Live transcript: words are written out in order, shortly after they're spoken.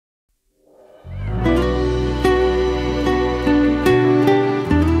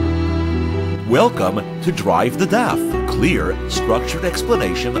Welcome to Drive the Daf. Clear, structured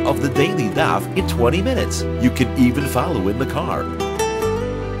explanation of the daily Daf in 20 minutes. You can even follow in the car.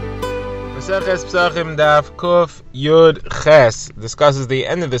 Pesachim Daf Kuf Yud Ches discusses the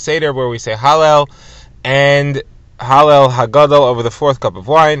end of the Seder where we say Hallel and Hallel Hagadol over the fourth cup of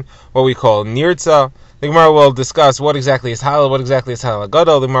wine, what we call Nirtza. The Gemara will discuss what exactly is Hallel, what exactly is Hallel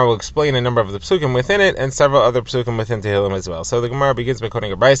Hagadol. The Gemara will explain a number of the psukim within it and several other psukim within Tehillim as well. So the Gemara begins by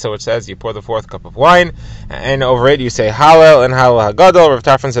quoting a brisa which says you pour the fourth cup of wine and over it you say Hallel and Hallel Hagadol. Rav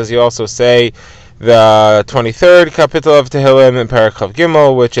Tarfon says you also say the 23rd kapitel of Tehillim in Parak Chav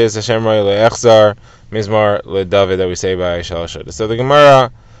Gimel, which is Hashem Roi Le'echzar Mizmor LeDavid that we say by Shalosh. So the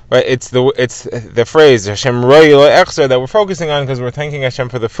Gemara, right, it's the phrase Hashem Roi Le'echzar that we're focusing on because we're thanking Hashem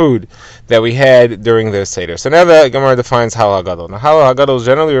for the food that we had during the Seder. So now the Gemara defines Hallel Hagadol. Now Hallel Hagadol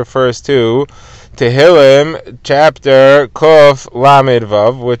generally refers to Tehillim chapter Kuf Lamed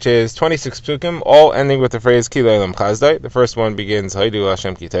Vav, which is 26 psukim, all ending with the phrase Ki Le'elam Chazdai. The first one begins Haidu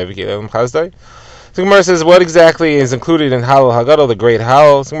Hashem Ki Tev Ki Le'elam Chazdai. So Gemara says, what exactly is included in Hallel Hagadol, the great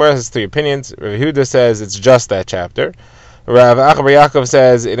Hallel? So Gemara has three opinions. Rav Yehuda says it's just that chapter. Rav Achabar Yaakov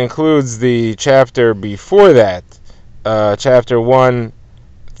says it includes the chapter before that, chapter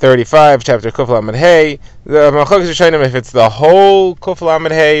 135, chapter Kuf Lamed Hey. The Machlokes Rishonim if it's the whole Kuf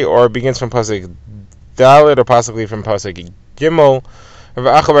Lamed Hey or it begins from Pasuk Dalet or possibly from Pasuk Gimel.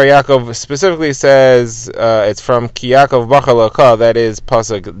 Rav Achabar Yaakov specifically says it's from Ki Yaakov Bachar Laka, that is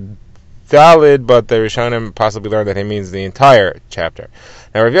Pasuk Dalid, but the Rishonim possibly learned that he means the entire chapter.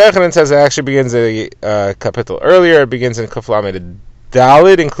 Now Rav Yochanan says it actually begins a kapitel earlier. It begins in Kuf Lamed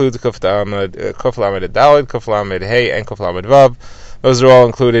Dalid, includes Kuf Lamed Dalid, Kuf Lamed Hey, and Kuf Lamed Vav. Those are all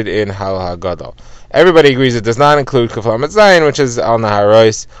included in Hallel Hagadol. Everybody agrees it does not include Kuf Lamed Zayin, which is Al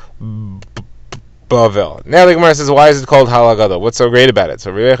Naharois Bavel. Now the Gemara says, why is it called Hallel Hagadol? What's so great about it?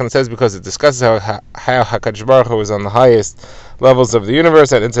 So Rav Yochanan says because it discusses how HaKadosh Baruch Hu is on the highest levels of the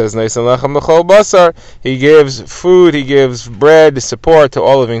universe, and it says Neisan Lechem L'chol Basar. He gives food, he gives bread, support to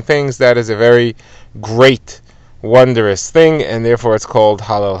all living things. That is a very great, wondrous thing, and therefore it's called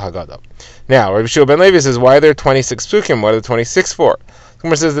Hallel Hagadol. Now, Rabbi Shua ben Levi says, why are there 26 psukim? What are the 26 for?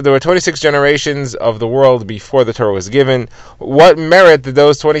 Gemara says that there were 26 generations of the world before the Torah was given. What merit did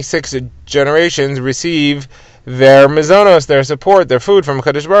those 26 generations receive their mizonos, their support, their food from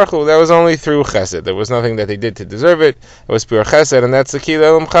Kadosh Baruch Hu? That was only through chesed. There was nothing that they did to deserve it. It was pure chesed, and that's the Ki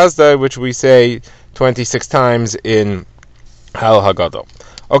Le'elam Chazdai, which we say 26 times in Hallel Hagadol.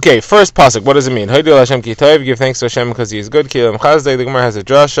 Okay, first pasuk. What does it mean? Haidu Hashem Ki Tov, give thanks to Hashem because He is good. Ki Le'elam Chazdai. The Gemara has a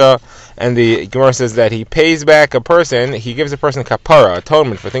drasha, and the Gemara says that He pays back a person. He gives a person kapara,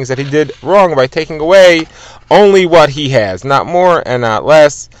 atonement for things that he did wrong by taking away only what he has, not more and not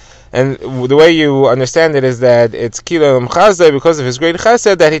less. And the way you understand it is that it's Ki Le'elam Chazdai because of His great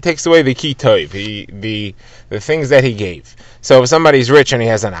chesed that He takes away the Ki Tov, the things that He gave. So if somebody's rich and he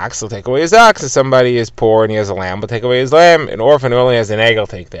has an ox, he'll take away his ox. If somebody is poor and he has a lamb, he'll take away his lamb. An orphan who only has an egg, he'll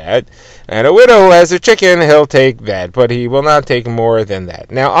take that. And a widow who has a chicken, he'll take that. But he will not take more than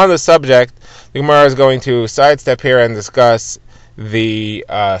that. Now on the subject, the Gemara is going to sidestep here and discuss the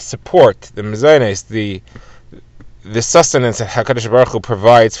support, the mezonos, the sustenance that HaKadosh Baruch Hu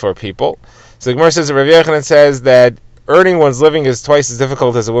provides for people. So the Gemara says that Rav Yochanan says that earning one's living is twice as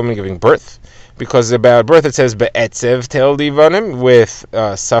difficult as a woman giving birth, because about birth it says be'etzev tel divanim, with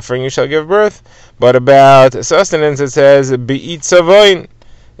suffering you shall give birth, but about sustenance it says be'itzavoin.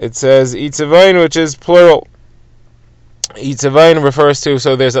 It says itzavoin, which is plural. Itzavoin refers to,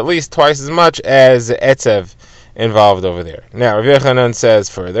 so there's at least twice as much as etzev involved over there. Now Rav Yochanan says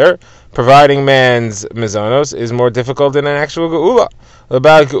further, providing man's mizonos is more difficult than an actual geula.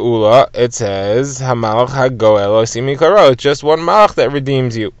 About geula, it says hamalach hagoel osimi karo. It's just one malach that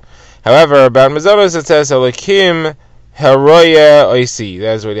redeems you. However, about mizonos, it says Elokim haroye oisi.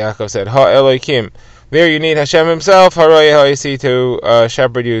 That's what Yaakov said. Ha Elokim. There you need Hashem Himself, haroye oisi, to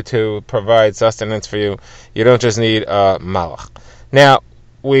shepherd you, to provide sustenance for you. You don't just need malach. Now,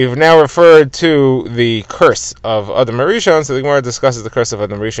 we've now referred to the curse of Adam Rishon, so the Gemara discusses the curse of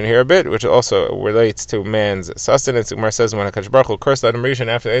Adam Rishon here a bit, which also relates to man's sustenance. The Gemara says when HaKadosh Baruch Hu cursed Adam Rishon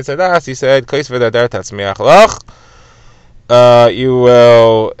after the Eitz Hadas, He said, Kais v'dadar tatzmiach lach. You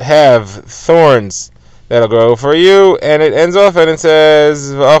will have thorns that'll grow for you, and it ends off and it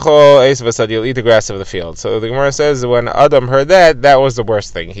says, V'achol eis v'sad, you'll eat the grass of the field. So the Gemara says when Adam heard that, that was the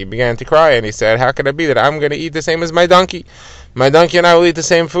worst thing. He began to cry and he said, how can it be that I'm going to eat the same as my donkey? My donkey and I will eat the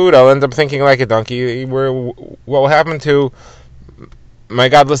same food. I'll end up thinking like a donkey. What will happen to my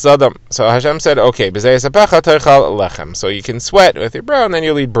godless Adam? So Hashem said, okay, so you can sweat with your brow and then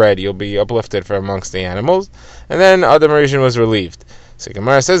you'll eat bread. You'll be uplifted from amongst the animals. And then Adam Rishon was relieved. So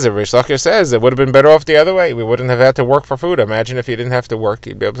Gemara says that Rish Lakish says it would have been better off the other way. We wouldn't have had to work for food. Imagine if you didn't have to work,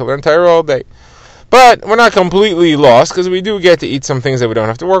 you'd be able to learn Torah all day. But we're not completely lost, because we do get to eat some things that we don't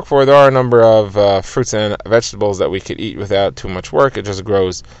have to work for. There are a number of fruits and vegetables that we could eat without too much work. It just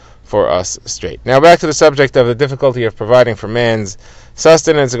grows for us straight. Now back to the subject of the difficulty of providing for man's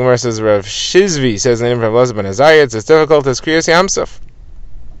sustenance. The Gemara says, Rav Shizvi says in the name of Elazar ben Azariah, it's as difficult as Kriyas Yamsuf.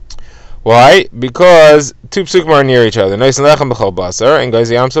 Why? Because two psukim are near each other. Nois lechem b'chol basar and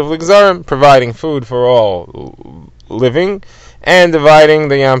Geiz Yamsuf l'gzarim, providing food for all living and dividing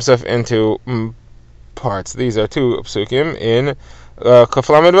the Yamsuf into parts. These are two psukim in Kaf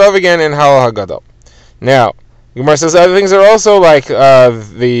Lamed Vav again in Halal Hagadol. Now, Gemara says other things are also like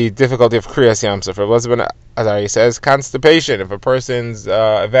the difficulty of Kriyas Yamsuf. Rav Elazar ben Azariah says constipation. If a person's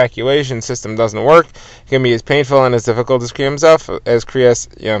evacuation system doesn't work, it can be as painful and as difficult as Kriyas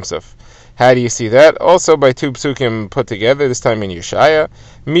Yamsuf. How do you see that? Also by two psukim put together, this time in Yeshaya.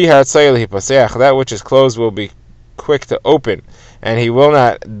 Mi ha'tzayil hipaseach, that which is closed will be quick to open, and he will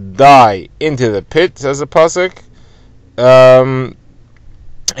not die into the pit, says the pasuk. And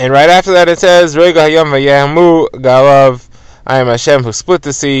right after that it says, Rega hayam vayahamu galav, I am Hashem who split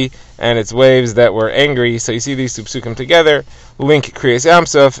the sea and its waves that were angry. So you see these two psukim together, link Kriyas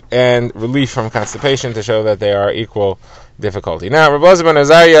Yamsuf and relief from constipation to show that they are equal difficulty. Now, Rav Elazar ben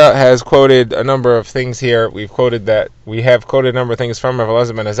Azariah has quoted a number of things here. We have quoted a number of things from Rav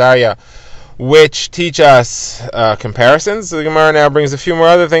Elazar ben Azariah which teach us comparisons. So the Gemara now brings a few more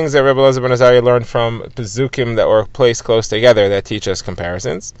other things that Rav Elazar ben Azariah learned from Pezukim that were placed close together that teach us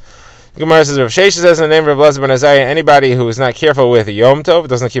comparisons. The Gemara says, Rav Shesha says in the name of Rav Elazar ben Azariah, anybody who is not careful with Yom Tov,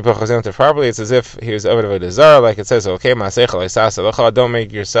 doesn't keep Hilchos Yom Tov properly, it's as if he was Oved Avodah Zarah, like it says, okay, don't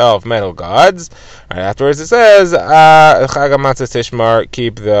make yourself metal gods. Right afterwards it says, Chag HaMatzah Tishmar,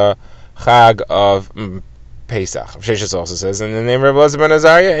 keep the Chag of Pesach. Rav Shesha also says in the name of Rav Elazar ben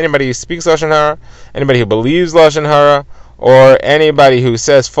Azariah, anybody who speaks Lashon Hara, anybody who believes Lashon Hara, or anybody who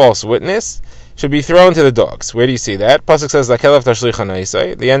says false witness, should be thrown to the dogs. Where do you see that? Pasuk says, "Lakelav tashlicha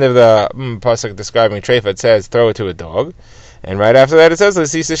naisai." The end of the pasuk describing treifa, it says, "Throw it to a dog," and right after that it says,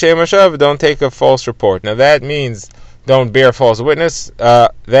 "L'sisa shem hashav." Don't take a false report. Now that means don't bear false witness.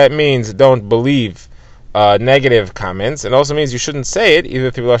 That means don't believe negative comments. It also means you shouldn't say it either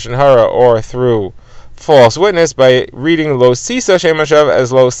through lashon hara or through false witness by reading lo sisa shem hashav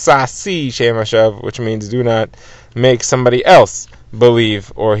as lo sasi shem hashav, which means do not make somebody else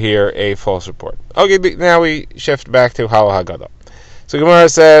believe or hear a false report. Okay, now we shift back to Halal Hagadol. So Gemara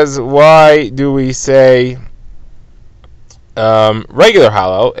says, why do we say regular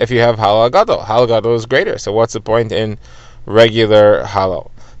Halal if you have Halal Hagadol? Halal Hagadol is greater, so what's the point in regular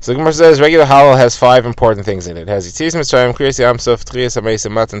Halal? So Gemara says regular Halal has 5 important things in it. It has Yitzias Mitzrayim, Kriyas Yamsuf, Tchiyas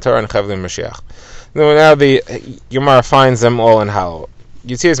HaMeisim, Matan Torah, and Chavlim Mashiach. Now the Gemara finds them all in Halal.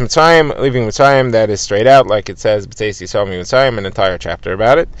 Yitzias Mitzrayim, leaving Mitzrayim, that is straight out, like it says, B'tzeis Yisrael Mitzrayim, an entire chapter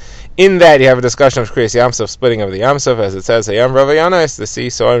about it. In that, you have a discussion of Kriyas Yamsuf, splitting of the Yamsuf, as it says, Hayam Rav Yanis, the sea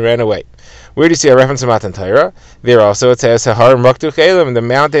saw and ran away. Where do you see a reference to Matan Torah? There also it says, Sahar Mraktu Chelim, the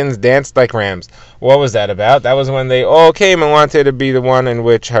mountains danced like rams. What was that about? That was when they all came and wanted to be the one in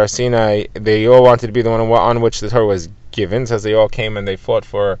which Har Sinai, they all wanted to be the one on which the Torah was given, says they all came and they fought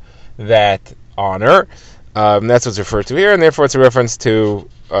for that honor. That's what's referred to here, and therefore it's a reference to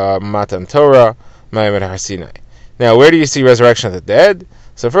Matan Torah, Ma'amad Har Sinai. Now, where do you see resurrection of the dead?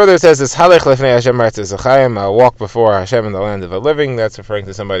 So further it says this, Halech lefnei Hashem Eretz Zachayim, I'll walk before Hashem in the land of the living. That's referring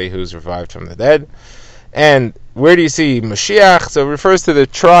to somebody who's revived from the dead. And where do you see Mashiach? So it refers to the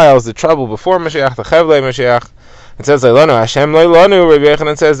trials, the trouble before Mashiach, the Chevlei Mashiach. It says Leilanu Hashem Leilanu. Rabbi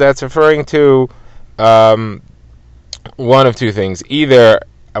Yochanan says that's referring to one of two things. Either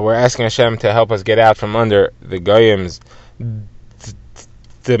we're asking Hashem to help us get out from under the Goyim's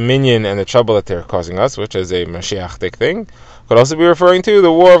dominion and the trouble that they're causing us, which is a Mashiach-tic thing. Could also be referring to the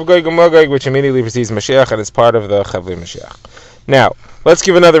war of Gog and Magog, which immediately precedes Mashiach and is part of the Chavli Mashiach. Now, let's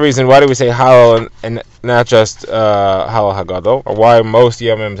give another reason. Why do we say Halal and not just Halal Hagadol? Or why most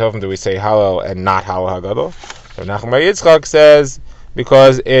Yomim Tovim do we say Halal and not Halal Hagadol? So Nachum Bar Yitzchak says,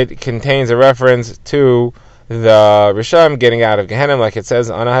 because it contains a reference to the Risham getting out of Gehenna, like it says,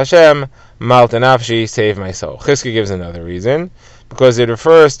 Ana Hashem, Malta Nafshi, save my soul. Chizkiah gives another reason, because it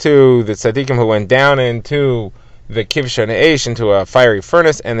refers to the tzaddikim who went down into the Kivsha Ne'esh, into a fiery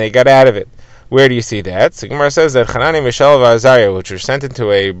furnace, and they got out of it. Where do you see that? So Gemara says that Hanani, Mishael, and Azariah, which were sent into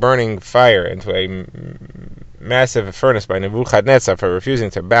a burning fire, into a massive furnace by Nebuchadnezzar for refusing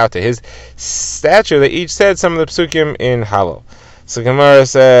to bow to his statue, they each said some of the psukim in Halal. So Gemara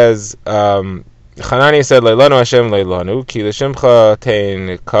says, Hanani said, Leilanu Hashem Leilanu, Ki L'Shimcha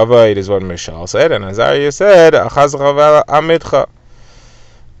Tein Kava, it is what Mishal said, and Azariah said, Achaz Chaval Amidcha.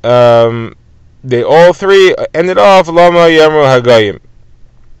 they all three ended off Lama Yamru Hagayim.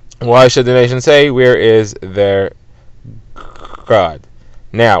 Why should the nation say, where is their God?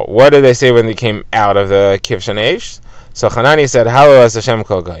 Now, what did they say when they came out of the Kivshan Eish? So Hanani said, Hallel as Hashem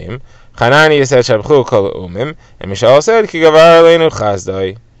kol Goyim. Hanani said, Shabchu kol Umim. And Mishael said, Ki gavar aleinu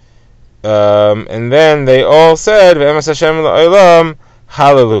chazdai. And then they all said, V'emes Hashem la'olam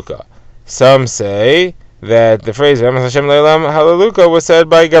hallelujah. Some say that the phrase V'emes Hashem la'olam hallelujah was said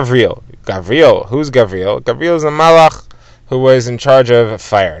by Gavriel. Gavriel, who's Gavriel? Gavriel is a malach who was in charge of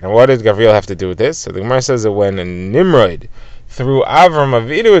fire. Now, what did Gavriel have to do with this? So the Gemara says that when Nimrod threw Avram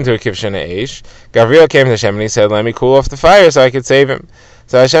Avinu into a Kivshan Eish, Gavriel came to Hashem and he said, let me cool off the fire so I could save him.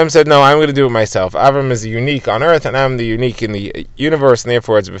 So Hashem said, no, I'm going to do it myself. Avram is unique on earth, and I'm the unique in the universe, and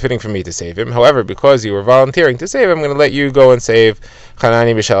therefore it's befitting for me to save him. However, because you were volunteering to save him, I'm going to let you go and save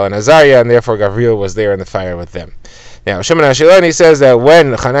Hanani, Mishael, and Azariah, and therefore Gavriel was there in the fire with them. Now, Shimon HaShiloni says that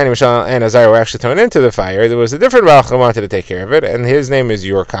when Hanani, Mishael, and Azariah were actually thrown into the fire, there was a different malach who wanted to take care of it, and his name is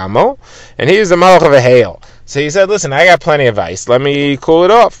Yorkamo, and he is the malach of a hail. So he said, listen, I got plenty of ice, let me cool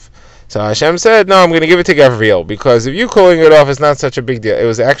it off. So Hashem said, no, I'm going to give it to Gavriel, because if you cooling it off is not such a big deal. It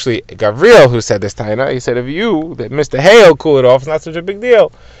was actually Gavriel who said this taina. He said, if you, that Mr. Hail, cool it off, it's not such a big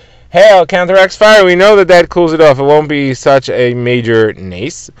deal. Hail counteracts fire. We know that cools it off. It won't be such a major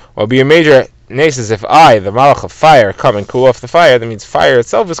nace. Or be a major nace as if I, the malach of fire, come and cool off the fire. That means fire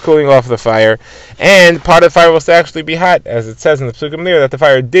itself is cooling off the fire. And part of the fire will still actually be hot, as it says in the Pesachim there, that the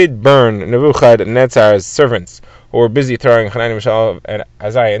fire did burn Nebuchadnezzar's servants, who were busy throwing Hanani, Mishael, and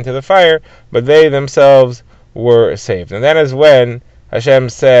Azariah into the fire, but they themselves were saved. And that is when Hashem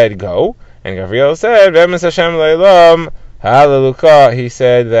said, go, and Gavriel said, V'emes Hashem le'olam hallelujah. He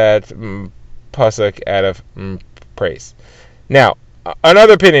said that pasuk out of praise. Now,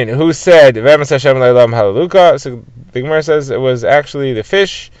 another opinion, who said, V'emes Hashem le'olam hallelujah? So the Gemara says it was actually the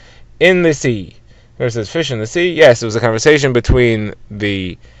fish in the sea. The Gemara says fish in the sea. Yes, it was a conversation between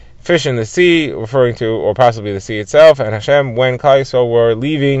the fish in the sea, referring to, or possibly the sea itself, and Hashem, when Klal Yisrael were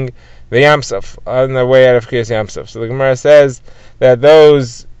leaving the Yamsuf, on their way out of Kriyas Yamsuf. So the Gemara says that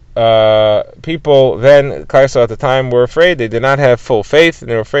those people then, Klal Yisrael at the time, were afraid. They did not have full faith, and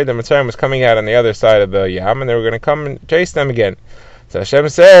they were afraid that Mitzrayim was coming out on the other side of the Yam, and they were going to come and chase them again. So Hashem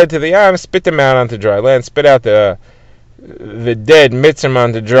said to the Yam, spit them out onto dry land, spit out the dead Mitzrayim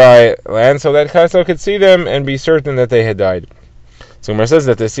onto dry land, so that Klal Yisrael could see them and be certain that they had died. So Gemara says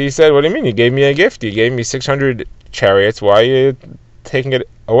that the sea said, what do you mean? You gave me a gift. You gave me 600 chariots. Why are you taking it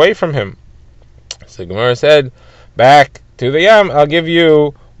away from him? So Gemara said, back to the Yam, I'll give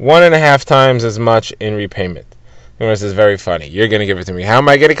you 1.5 times as much in repayment. Gemara says, very funny. You're going to give it to me. How am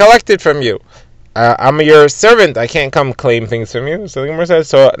I going to collect it from you? I'm your servant. I can't come claim things from you. So the Gemara says,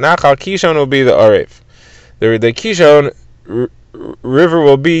 so Nachal Kishon will be the Arev. The Kishon river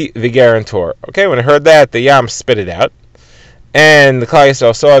will be the guarantor. Okay, when I heard that, the Yam spit it out. And the Klal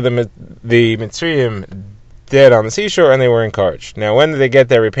Yisrael saw the Mitzrayim dead on the seashore, and they were encouraged. Now, when did they get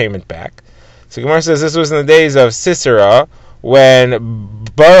their repayment back? So Gemara says this was in the days of Sisera, when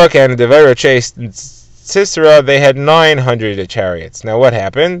Barak and Devorah chased Sisera. They had 900 chariots. Now, what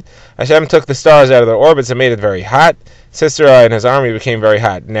happened? Hashem took the stars out of their orbits and made it very hot. Sisera and his army became very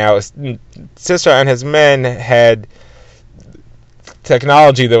hot. Now, Sisera and his men had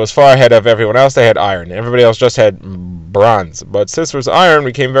technology that was far ahead of everyone else. They had iron. Everybody else just had bronze. But Sisera's iron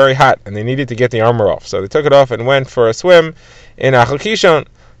became very hot, and they needed to get the armor off. So they took it off and went for a swim in Nachal Kishon.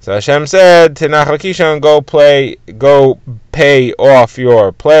 So Hashem said to Nachal Kishon, go pay off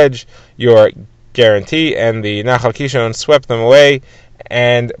your pledge, your guarantee. And the Nachal Kishon swept them away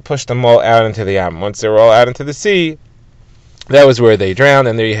and pushed them all out into the Yam. Once they were all out into the sea, that was where they drowned,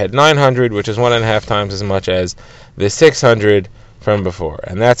 and there you had 900, which is 1.5 times as much as the 600 from before.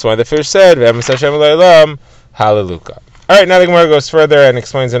 And that's why the fish said, V'emes Hashem le'olam hallelujah. Alright, now the Gemara goes further and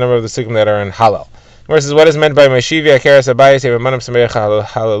explains a number of the sukkim that are in Hallel. The Gemara says, what is meant by Meshivia Keres Abayis Evamanam Sameach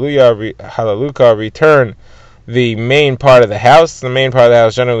hallelujah, return the main part of the house. The main part of the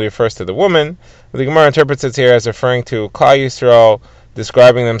house generally refers to the woman. The Gemara interprets it here as referring to Klal Yisrael,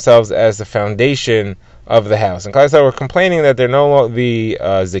 describing themselves as the foundation of the house. And Klal Yisrael were complaining that they're no longer, the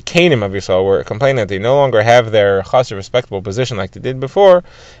Zekanim of Yisrael were complaining that they no longer have their chassid respectable position like they did before,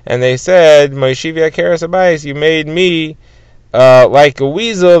 and they said, Moishivia Keres Abayis, you made me like a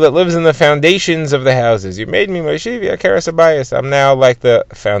weasel that lives in the foundations of the houses. You made me Moishivia Keres Abayis. I'm now like the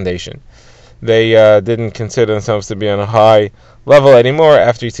foundation. They didn't consider themselves to be on a high level anymore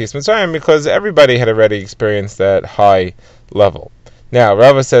after Yetzias Mitzrayim, because everybody had already experienced that high level. Now,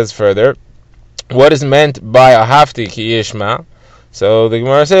 Rava says further, what is meant by Ahavti ki yishma? So the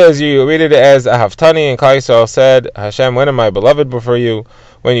Gemara says, you read it as Ahavtani, and Klal Yisrael said, Hashem, when am I beloved before you?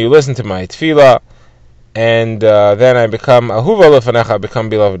 When you listen to my tefillah, and then I become Ahuva lefanecha, I become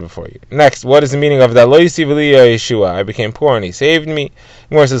beloved before you. Next, what is the meaning of that? Lo yisiv li Yeshua, I became poor and he saved me.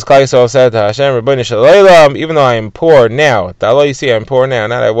 Gemara says, Klal Yisrael said to Hashem, Rabbeinu shel olam, even though I am poor now, lo yisi, I'm poor now,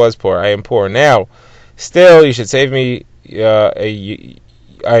 not I was poor, I am poor now. Still, you should save me.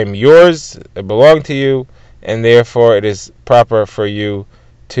 I am yours, I belong to you, and therefore it is proper for you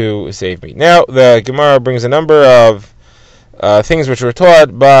to save me. Now, the Gemara brings a number of things which were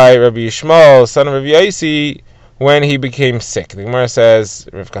taught by Rabbi Yishmael, son of Rabbi Yaisi, when he became sick. The Gemara says,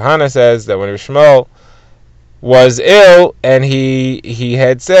 Rav Kahana says, that when Rabbi Yishmael was ill, and he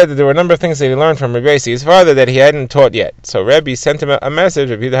had said that there were a number of things that he learned from Rabbi Yaisi, his father, that he hadn't taught yet. So Rabbi sent him a message,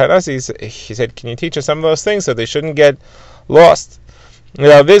 Rabbi Yehuda Hanasi, he said, can you teach us some of those things so they shouldn't get lost?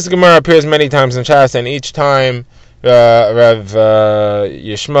 This Gemara appears many times in Shas, and each time Rav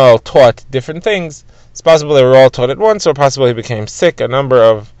Yishmael taught different things. It's possible they were all taught at once, or possibly he became sick a number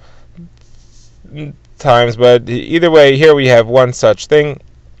of times, but either way, here we have one such thing,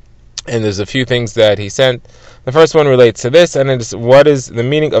 and there's a few things that he sent. The first one relates to this, and it's what is the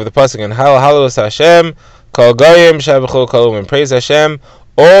meaning of the pasuk in Hallos Hashem, Kol Goyim Shavuchu Kol Umim, praise Hashem,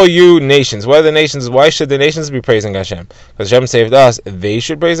 all you nations. What are the nations? Why should the nations be praising Hashem? Because Hashem saved us, they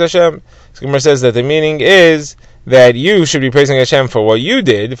should praise Hashem. So Gemara says that the meaning is that you should be praising Hashem for what you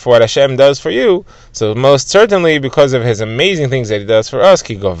did, for what Hashem does for you. So most certainly because of his amazing things that he does for us,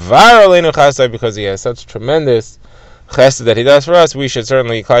 because he has such tremendous chesed that he does for us, we should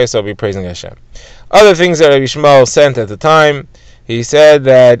certainly Klal Yisrael be praising Hashem. Other things that Rabbi Yishmael sent at the time, he said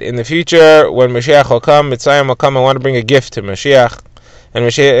that in the future, when Mashiach will come, Mitzrayim will come, I want to bring a gift to Mashiach. And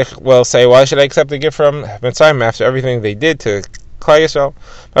Mashiach will say, why should I accept a gift from Mitzrayim after everything they did to Klal Yisrael?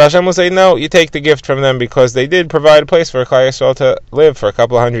 But Hashem will say, no, you take the gift from them because they did provide a place for Klal Yisrael to live for a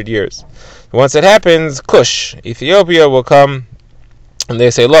couple of 100 years. Once it happens, Cush, Ethiopia, will come, and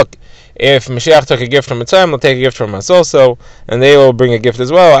they say, look, if Mashiach took a gift from Mitzrayim, they'll take a gift from us also, and they will bring a gift as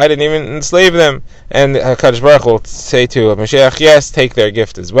well. I didn't even enslave them. And HaKadosh Baruch will say to Mashiach, yes, take their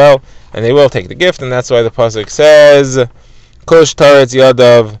gift as well, and they will take the gift, and that's why the pasuk says, Kush Taretz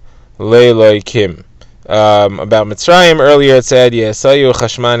Yadav Leiloikim. About Mitzrayim, earlier it said, Yesayu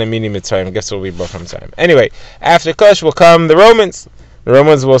Chashman Amini Mitzrayim. I guess we'll be brought from Mitzrayim. Anyway, after Kush will come the Romans. The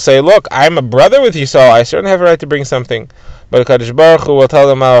Romans will say, look, I'm a brother with Yisrael, I certainly have a right to bring something. But Kadosh Baruch Hu will tell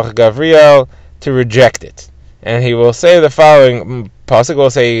the Malach Gavriel to reject it. And he will say the following, pasuk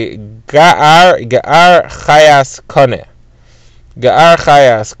will say, Ga'ar Chayas Kone. Ga'ar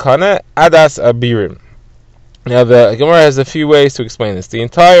Chayas Kone Adas Abirim. Now the Gemara has a few ways to explain this. The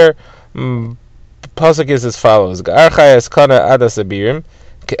entire pasuk is as follows: Ga'ar Chayas Kone Adas Abirim,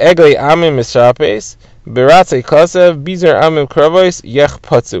 Ke'eglei Amim Misrapes, Beratzei Kosev, Bizer Amim Kravos, Yech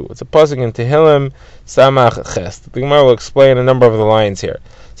Patzu. It's a pasuk in Tehillim Samach Chest. The Gemara will explain a number of the lines here.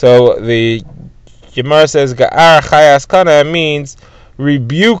 So the Gemara says Ga'ar Chayas Kana means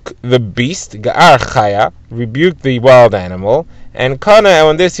rebuke the beast, Ga'ar Chaya, rebuke the wild animal, and Kana, and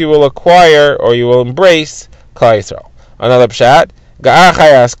on this you will acquire or you will embrace Klal Yisrael. Another pshat, Ga'ar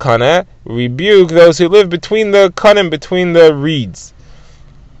Chayas Kana, rebuke those who live between the kanim, between the reeds.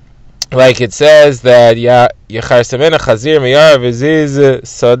 Like it says that Yechar Semena Chazir Meyar V'ziz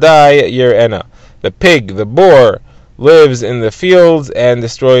Sadai Yerena. The pig, the boar, lives in the fields and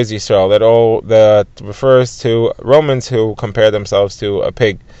destroys Yisrael. That refers to Romans who compare themselves to a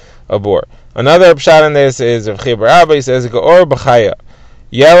pig, a boar. Another pshat in this is Rav Chibar Abba. He says, Ge'or b'chaya,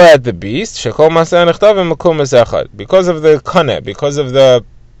 yell at the beast, shekol maseh nechtavim makom mesechad. Because of the kaneh, because of the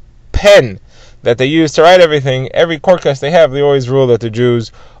pen that they use to write everything, every court case they have, they always rule that the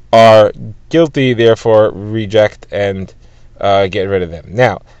Jews are guilty, therefore reject and get rid of them.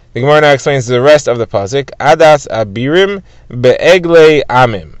 Now, the Gemara now explains the rest of the pasuk. Adas abirim be'eglei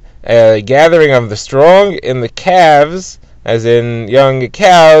amim, a gathering of the strong in the calves, as in young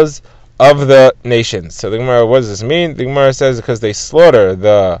cows of the nations. So the Gemara, what does this mean? The Gemara says because they slaughter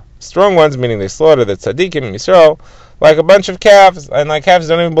the strong ones, meaning they slaughter the tzaddikim in Yisrael, like a bunch of calves, and like calves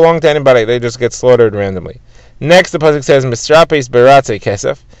don't even belong to anybody; they just get slaughtered randomly. Next, the pasuk says misrapes beratzei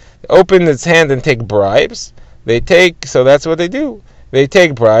kesef. Open its hand and take bribes. They take, so that's what they do. They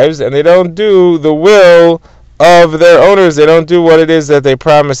take bribes, and they don't do the will of their owners. They don't do what it is that they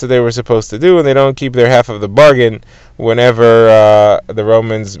promised that they were supposed to do, and they don't keep their half of the bargain whenever the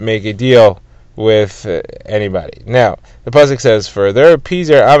Romans make a deal with anybody. Now, the pasuk says further,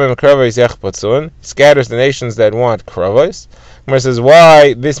 Pizer amim kravos yechpotsun, scatters the nations that want kravos. Gemara says,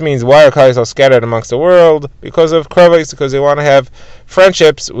 why? This means why are Klal Yisrael scattered amongst the world? Because of kravos, because they want to have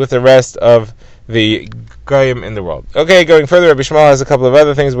friendships with the rest of the Goyim in the world. Okay, going further, Rabbi Shmuel has a couple of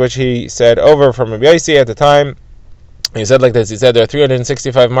other things which he said over from Rabbi Yossi at the time. He said like this, he said there are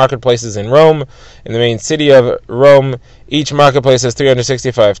 365 marketplaces in Rome, in the main city of Rome. Each marketplace has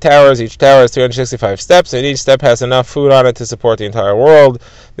 365 towers, each tower has 365 steps, and each step has enough food on it to support the entire world.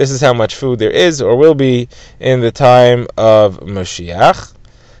 This is how much food there is, or will be, in the time of Mashiach.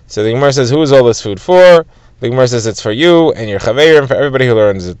 So the Gemara says, who is all this food for? The Gemara says it's for you and your chaverim, for everybody who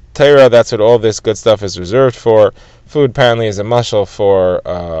learns the Torah. That's what all this good stuff is reserved for. Food apparently is a mashal for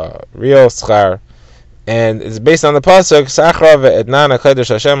real schar. And it's based on the pasuk Sachra ve'ednan HaKadosh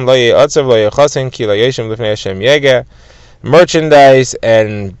Hashem lo ye'atzav lo yechasin ki lo yeshem lifnei Hashem yega. Merchandise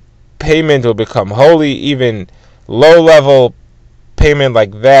and payment will become holy. Even low-level payment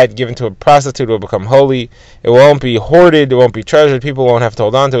like that given to a prostitute will become holy. It won't be hoarded. It won't be treasured. People won't have to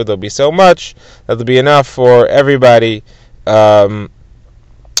hold on to it. There'll be so much that there'll be enough for everybody. Granary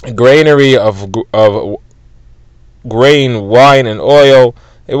of grain, wine, and oil.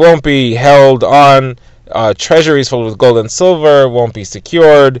 It won't be held on. Treasuries filled with gold and silver won't be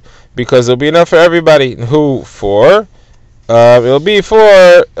secured because it'll be enough for everybody. Who for? It'll be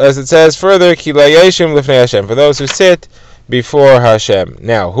for, as it says further, Ki la yeshem lifnei Hashem, for those who sit before Hashem.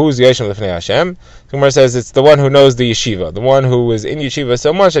 Now, who's yeshem lifnei Hashem? The Gemara says it's the one who knows the yeshiva, the one who is in yeshiva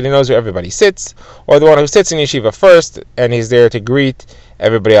so much that he knows where everybody sits, or the one who sits in yeshiva first and he's there to greet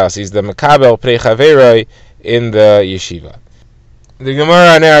everybody else. He's the makabel prei chaveroi in the yeshiva. The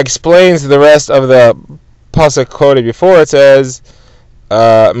Gemara now explains the rest of the pasuk quoted before. It says,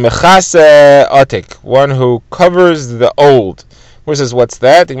 Mechase Atik, one who covers the old. Which says, what's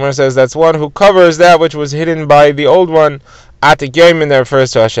that? The Gemara says, that's one who covers that which was hidden by the old one. Atik Yom, and that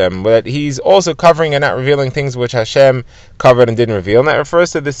refers to Hashem. But he's also covering and not revealing things which Hashem covered and didn't reveal. And that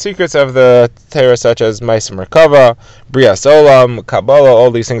refers to the secrets of the Torah, such as Ma'aser Merkava, Brias Olam, Kabbalah.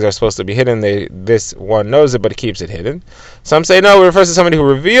 All these things are supposed to be hidden. This one knows it, but it keeps it hidden. Some say no, it refers to somebody who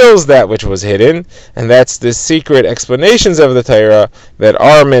reveals that which was hidden, and that's the secret explanations of the Torah that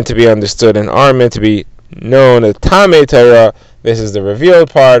are meant to be understood and are meant to be known as Tamei Torah. This is the revealed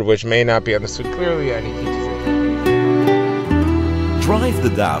part, which may not be understood clearly, and he teaches it. Drive the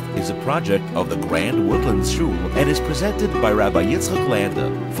Daf is a project of the Grand Woodlands Shul and is presented by Rabbi Yitzchak Landa.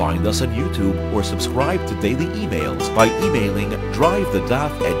 Find us on YouTube or subscribe to daily emails by emailing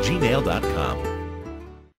drivethedaf@gmail.com.